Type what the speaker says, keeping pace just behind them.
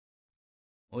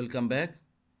Welcome back.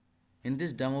 In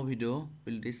this demo video,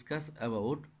 we'll discuss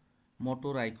about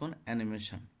motor icon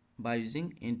animation by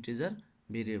using integer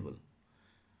variable.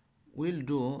 We'll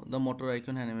do the motor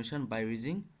icon animation by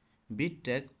using bit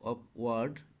tag of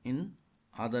word in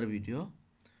other video.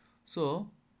 So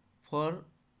for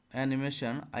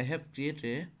animation, I have created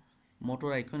a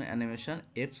motor icon animation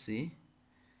FC.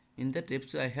 In that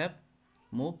FC, I have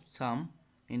moved some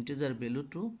integer value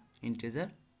to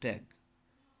integer tag.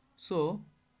 So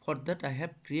for that I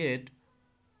have created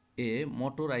a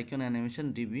motor icon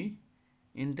animation DB.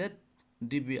 In that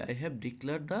DB I have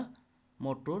declared the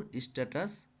motor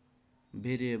status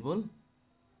variable.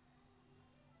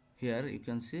 Here you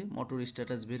can see motor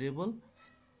status variable,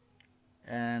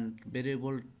 and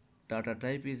variable data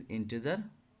type is integer,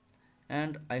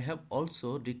 and I have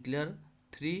also declared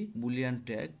three boolean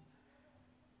tag: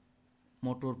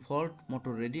 motor fault,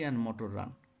 motor ready, and motor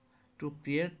run, to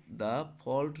create the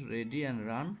fault, ready, and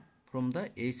run from the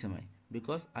HMI,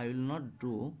 because I will not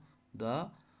do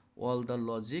all the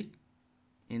logic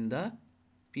in the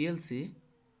PLC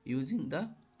using the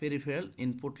peripheral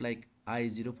input like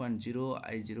I0.0,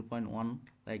 I0.1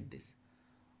 like this,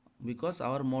 because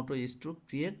our motto is to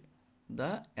create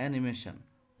the animation,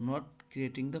 not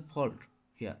creating the fault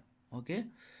here. Okay,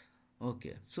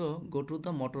 so go to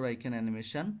the motor icon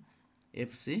animation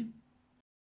FC.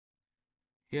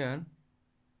 Here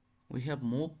we have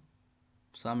moved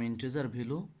some integer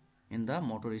value in the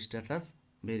motor status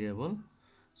variable.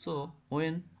 So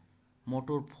when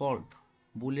motor fault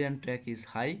boolean tag is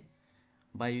high,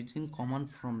 by using command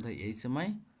from the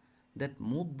HMI, that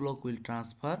move block will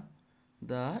transfer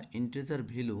the integer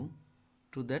value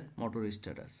to that motor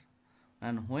status.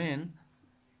 And when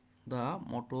the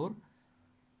motor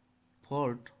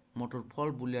fault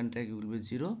boolean tag will be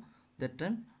 0, that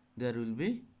time there will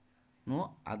be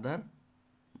no other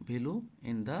value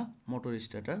in the motor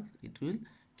status. It will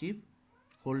keep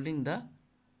holding the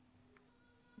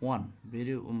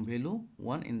value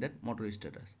 1 in that motor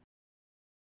status.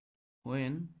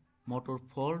 When motor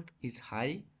fault is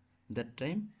high, that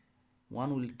time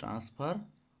 1 will transfer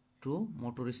to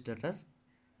motor status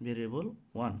variable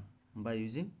 1 by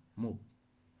using move.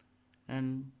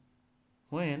 And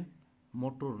when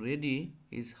motor ready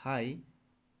is high,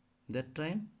 that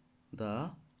time the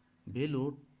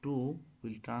value 2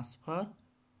 will transfer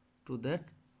to that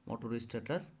motor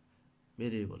status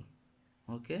variable.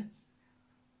 Okay,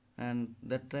 and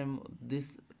that time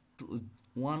this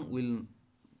 1 will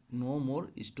no more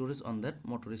storage on that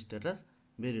motor status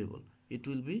variable, it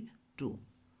will be 2.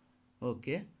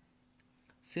 Okay,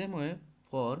 same way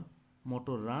for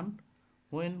motor run.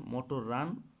 When motor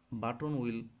run button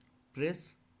will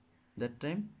press, that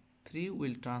time 3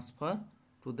 will transfer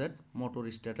to that motor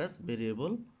status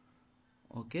variable.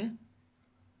 Okay,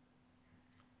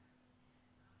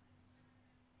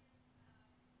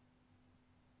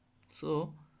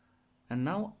 so and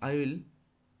now I will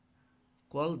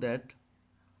call that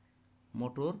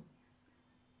motor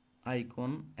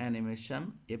icon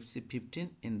animation FC15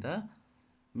 in the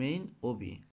main OB.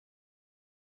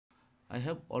 I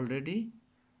have already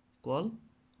called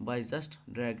by just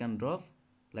drag and drop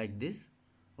like this.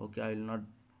 Okay, I will not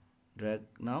drag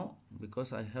now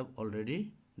because I have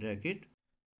already drag it.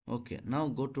 Okay, now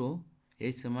go to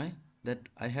HMI, that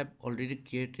I have already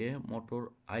created a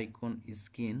motor icon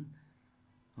skin.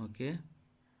 Okay,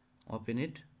 open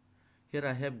it. Here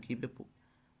I have give a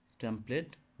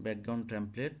template, background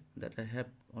template, that I have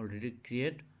already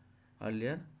created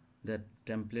earlier, that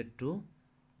template 2.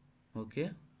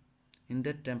 Okay, in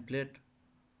that template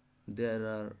there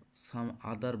are some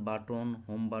other button,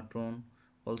 home button,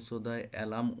 also the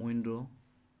alarm window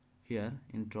here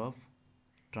in top,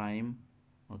 time.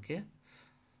 Okay,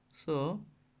 so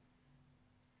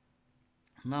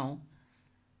now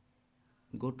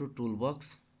go to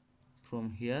toolbox.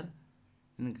 From here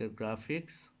in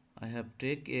graphics I have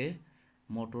take a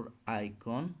motor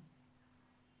icon,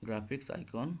 graphics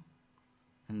icon,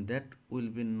 and that will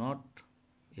be not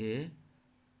a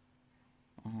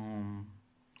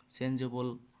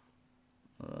changeable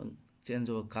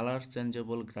color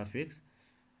changeable graphics.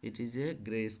 It is a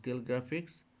grayscale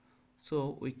graphics,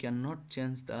 so we cannot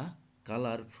change the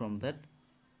color from that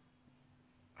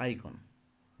icon.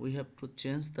 We have to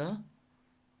change the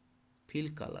fill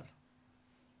color.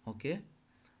 Okay,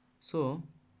 so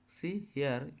see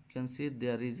here you can see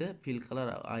there is a fill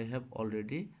color. I have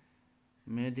already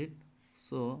made it.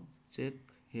 So check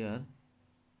here,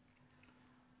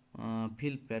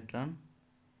 fill pattern,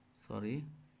 sorry,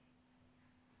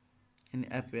 in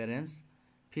appearance,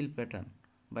 fill pattern,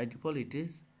 by default it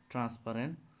is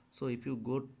transparent. So if you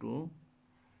go to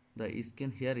the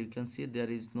skin, here you can see there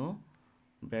is no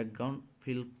background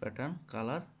fill pattern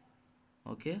color.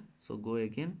 Okay, so go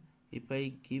again. If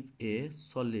I give a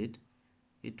solid,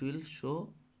 it will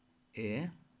show a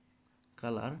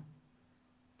color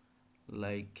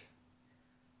like,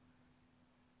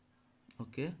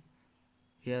 okay,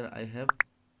 here I have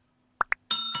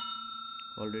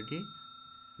already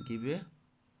give a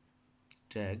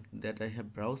tag that I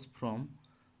have browsed from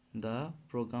the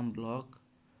program block,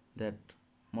 that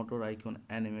motor icon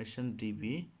animation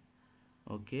db.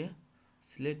 Okay,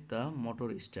 select the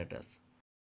motor status.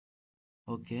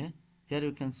 Okay, here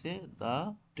you can see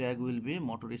the tag will be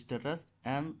motor status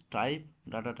and type,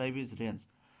 data type is range.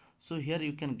 So here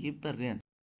you can give the range.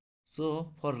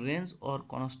 So for range or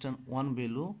constant one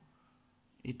value,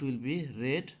 it will be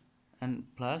red and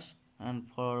plus, and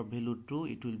for value 2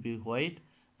 it will be white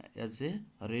as a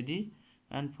ready,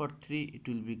 and for 3 it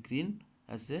will be green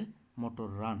as a motor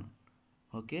run.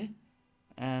 Okay,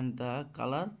 and the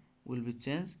color will be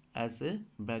changed as a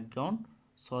background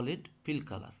solid fill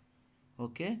color.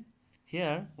 Okay,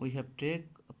 here we have take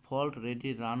fault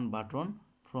ready run button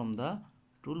from the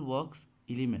toolbox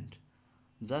element,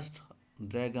 just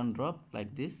drag and drop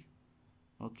like this.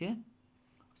 Okay,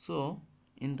 so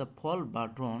in the fault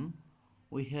button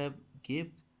we have give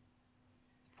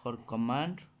for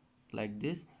command like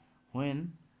this.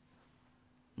 When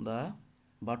the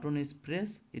button is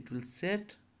pressed, it will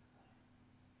set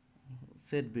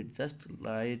bit, just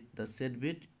write the set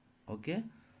bit. Okay,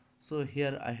 so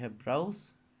here I have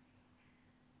browse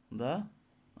the,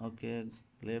 okay,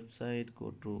 left side,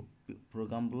 go to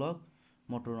program block,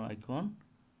 motor icon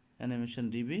animation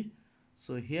db.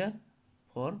 So here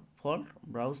for fault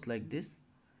browse like this,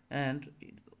 and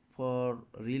for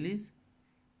release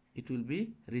it will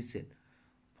be reset,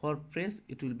 for press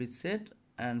it will be set,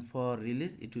 and for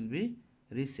release it will be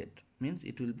reset, means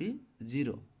it will be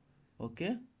 0.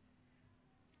 Okay,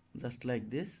 just like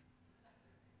this.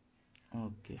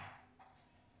 Okay,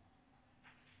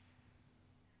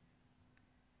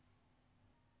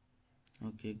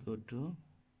 okay, go to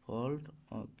fault.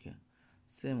 Okay,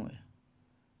 same way.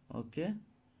 Okay,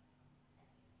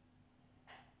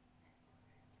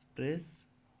 press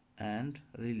and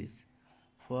release.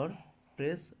 For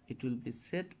press it will be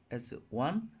set as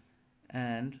 1,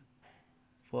 and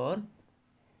for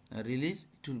release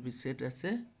it will be set as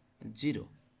a 0.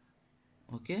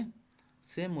 Okay,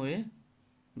 same way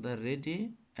the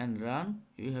ready and run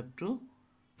you have to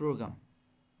program.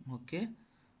 Okay,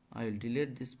 I will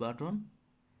delete this button.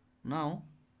 Now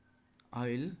I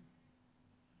will,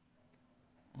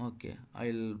 okay,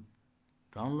 I will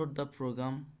download the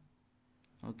program.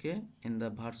 Okay, in the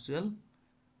virtual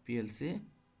PLC,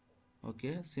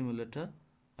 okay, simulator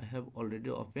I have already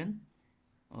opened.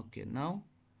 Okay, now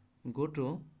go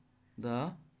to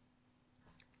the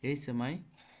HMI.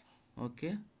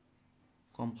 Okay,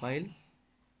 compile.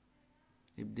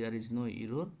 If there is no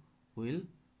error, we'll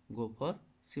go for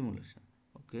simulation.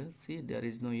 Okay, see there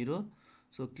is no error,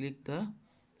 so click the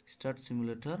start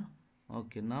simulator.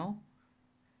 Okay, now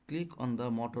click on the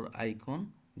motor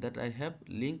icon that I have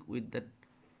linked with that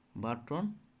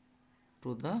button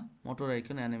to the motor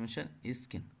icon animation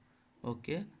skin.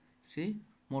 Okay, see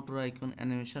motor icon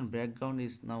animation background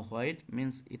is now white,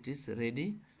 means it is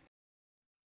ready.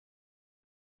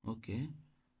 Okay,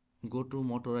 go to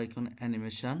motor icon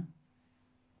animation.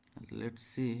 Let's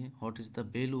see what is the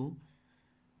value.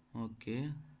 Okay,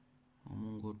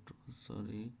 go to,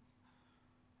 sorry,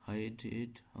 hide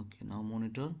it. Okay, now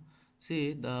monitor.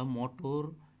 See the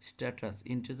motor status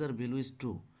integer value is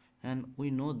 2, and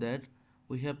we know that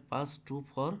we have passed 2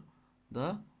 for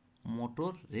the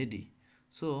motor ready.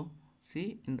 So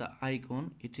see in the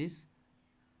icon it is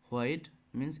white,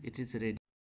 means it is ready.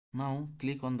 Now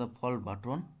click on the fault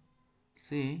button.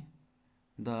 See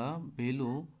the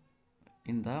value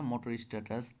in the motor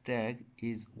status tag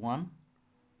is 1,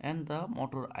 and the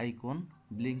motor icon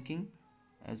blinking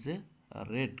as a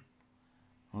red.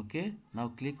 Okay, now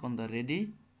click on the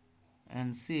ready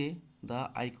and see the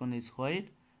icon is white,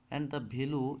 and the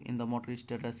value in the motor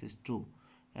status is 2,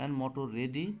 and motor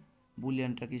ready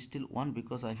boolean tag is still 1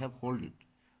 because I have hold it.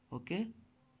 Okay,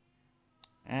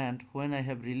 and when I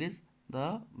have released,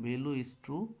 the value is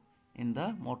true in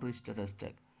the motor status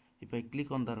tag. If I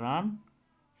click on the run,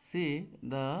 see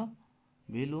the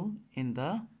value in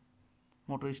the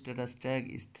motor status tag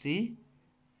is 3.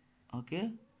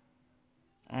 Okay,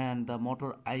 and the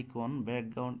motor icon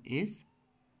background is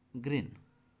green.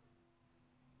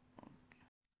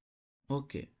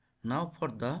 Okay, now for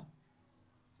the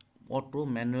auto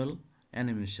manual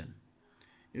animation,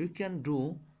 you can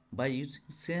do by using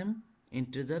same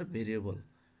integer variable,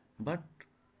 but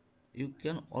you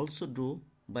can also do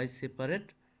by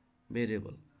separate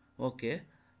variable. Okay,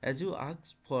 as you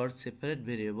ask for separate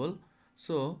variable,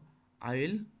 so I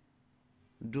will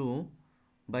do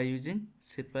by using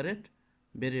separate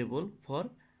variable for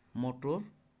motor,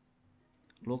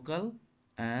 local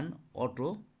and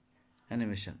auto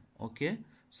animation. Okay,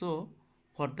 so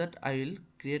for that I will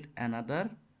create another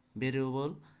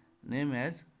variable name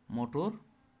as motor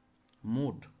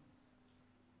mode,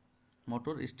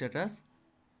 motor status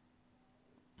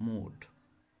mode.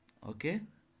 Okay,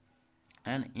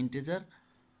 and integer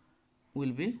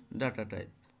will be data type.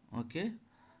 Okay,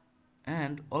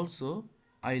 and also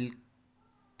I'll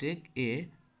take a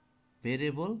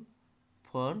variable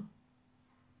for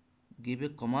give a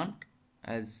command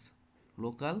as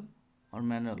local or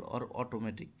manual or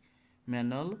automatic,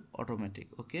 manual automatic.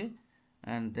 Okay,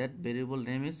 and that variable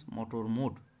name is motor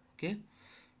mode. Okay,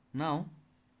 now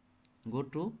go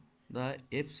to the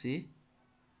fc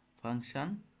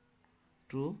function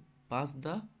to pass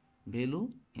the value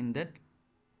in that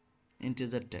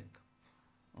integer tag.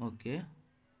 Okay,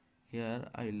 here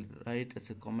I will write as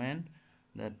a command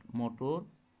that motor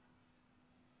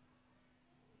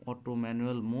auto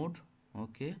manual mode.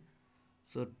 Okay,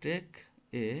 so take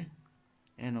a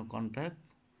no contact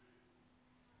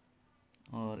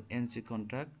or nc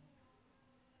contact,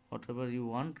 whatever you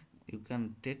want you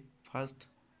can take first.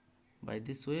 By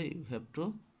this way you have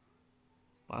to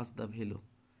pass the value.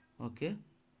 Okay,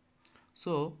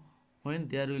 so when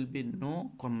there will be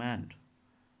no command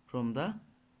from the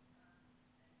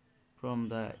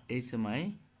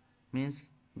HMI, means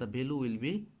the value will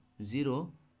be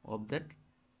 0 of that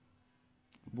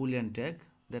boolean tag.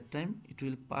 That time it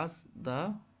will pass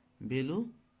the value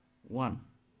 1.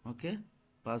 Okay,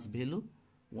 pass value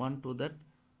 1 to that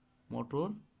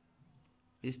motor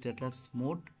status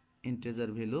mode integer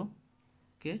value.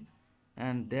 Okay,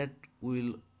 and that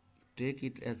will take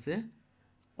it as a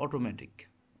automatic.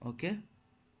 Okay,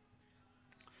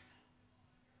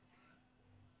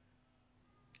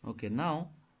 okay, now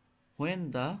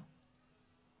when the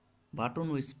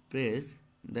button is pressed,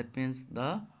 that means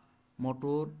the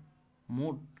motor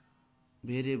mode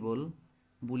variable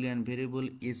boolean variable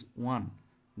is 1.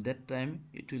 That time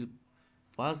it will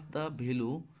pass the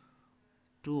value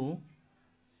to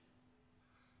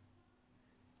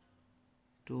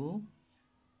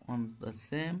on the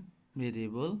same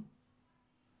variable,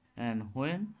 and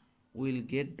when we'll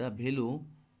get the value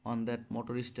on that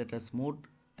motor status mode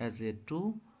as a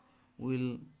 2,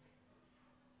 we'll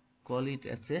call it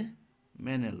as a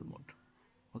manual mode.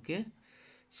 Okay,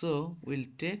 so we'll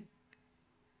take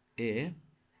a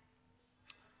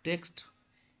text,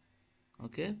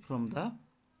 okay, from the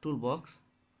toolbox.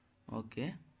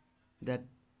 Okay, that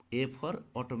A for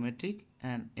automatic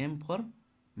and M for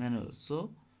manual.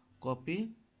 So copy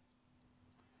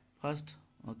first.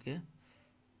 Okay,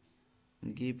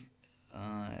 give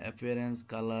appearance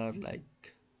color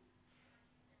like,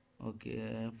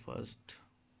 okay, first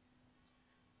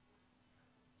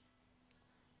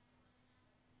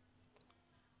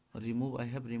remove, I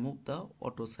have removed the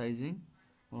auto sizing.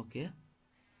 Okay,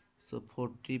 so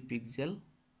 40 pixel,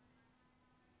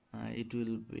 it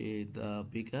will be the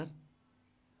bigger.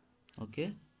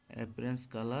 Okay, appearance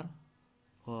color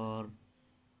for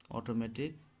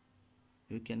automatic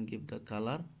you can give the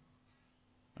color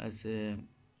as a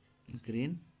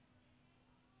green.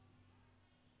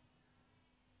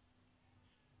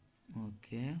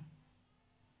 Okay,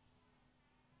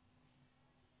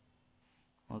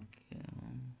 okay,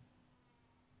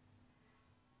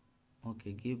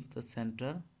 okay, give the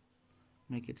center,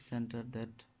 make it center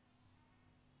that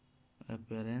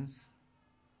appearance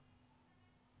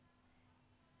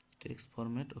text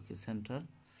format. Okay, center.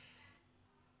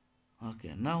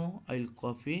 Okay, now I'll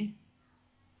copy.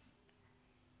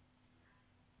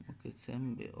 Okay,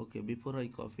 same. Okay, before I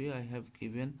copy I have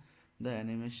given the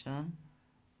animation,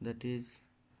 that is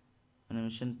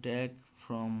animation tag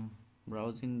from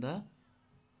browsing the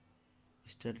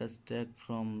status tag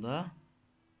from the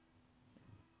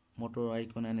motor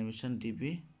icon animation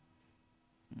db,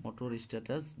 motor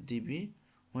status db.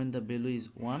 When the value is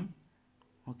 1,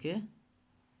 okay,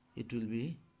 it will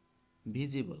be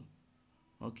visible.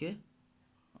 Okay,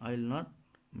 I will not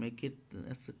make it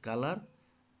as a color,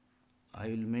 I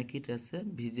will make it as a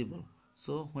visible.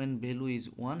 So when value is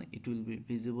 1 it will be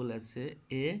visible as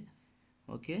a.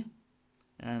 Okay,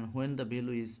 and when the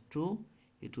value is 2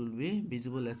 it will be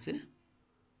visible as a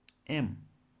M.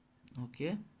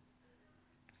 Okay,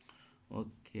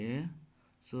 okay,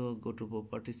 so go to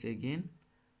properties again,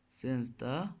 change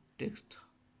the text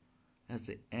as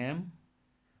a M.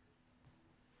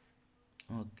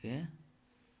 Okay,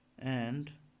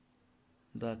 and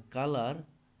the color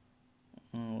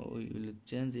we will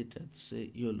change it to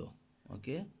say yellow.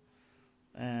 Okay,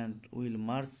 and we will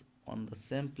merge on the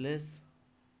same place.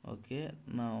 Okay,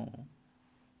 now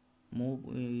move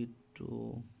it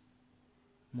to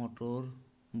motor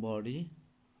body.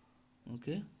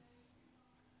 Okay,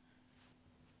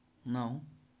 now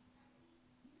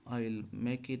I will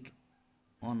make it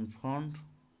on front.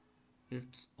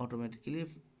 It's automatically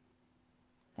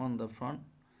on the front,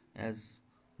 as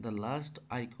the last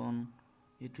icon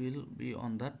it will be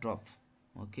on the top.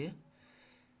 Okay,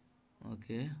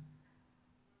 okay,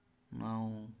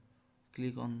 now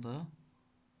click on the,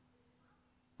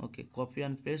 okay, copy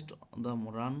and paste the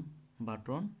run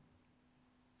button.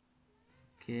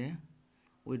 Okay,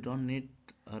 we don't need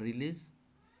a release.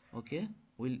 Okay,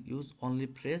 we'll use only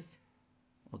press.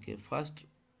 Okay, first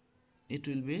it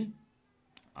will be,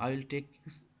 I will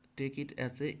take it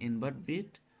as a invert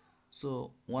bit.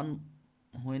 So one,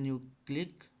 when you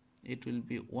click it will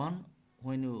be 1,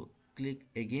 when you click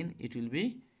again it will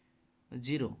be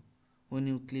 0, when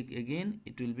you click again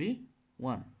it will be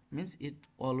 1, means it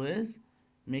always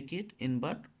make it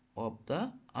invert of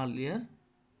the earlier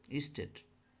state.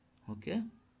 Okay,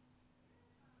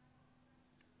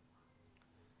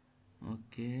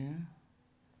 okay,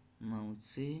 now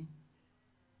see,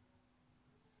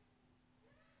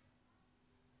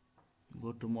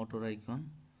 go to motor icon.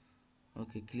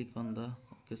 Okay, click on the,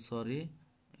 okay, sorry,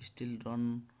 still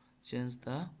don't change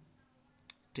the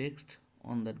text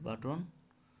on that button.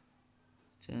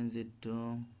 Change it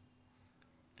to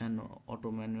an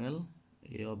auto manual,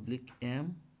 a oblique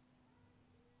M.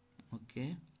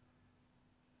 Okay,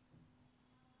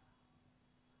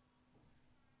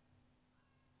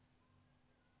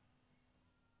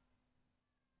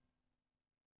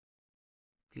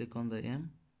 click on the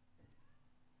M.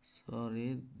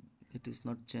 Sorry, it is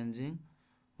not changing.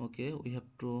 Okay, we have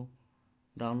to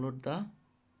download the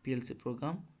PLC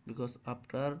program, because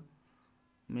after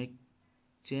make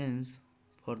change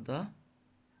for the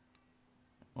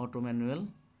auto manual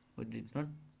we did not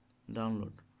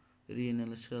download.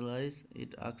 Reinitialize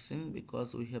it asking,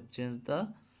 because we have changed the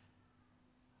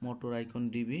motor icon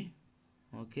DB.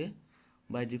 Okay,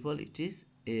 by default it is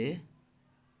A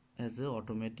as a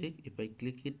automatic. If I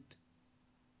click it,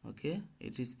 okay,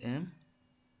 it is M.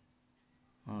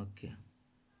 Okay,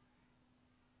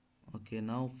 okay,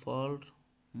 now fault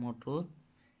motor,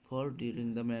 fault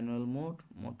during the manual mode,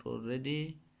 motor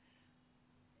ready.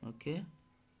 Okay,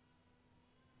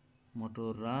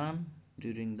 motor run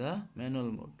during the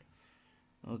manual mode.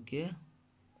 Okay,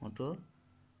 motor,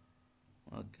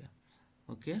 okay,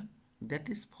 okay, that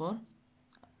is for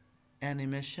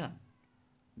animation.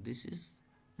 This is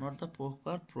not the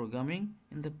proper programming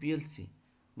in the PLC,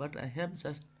 but I have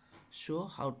just show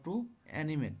how to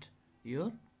animate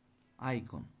your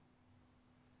icon.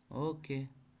 Okay,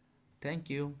 thank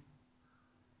you.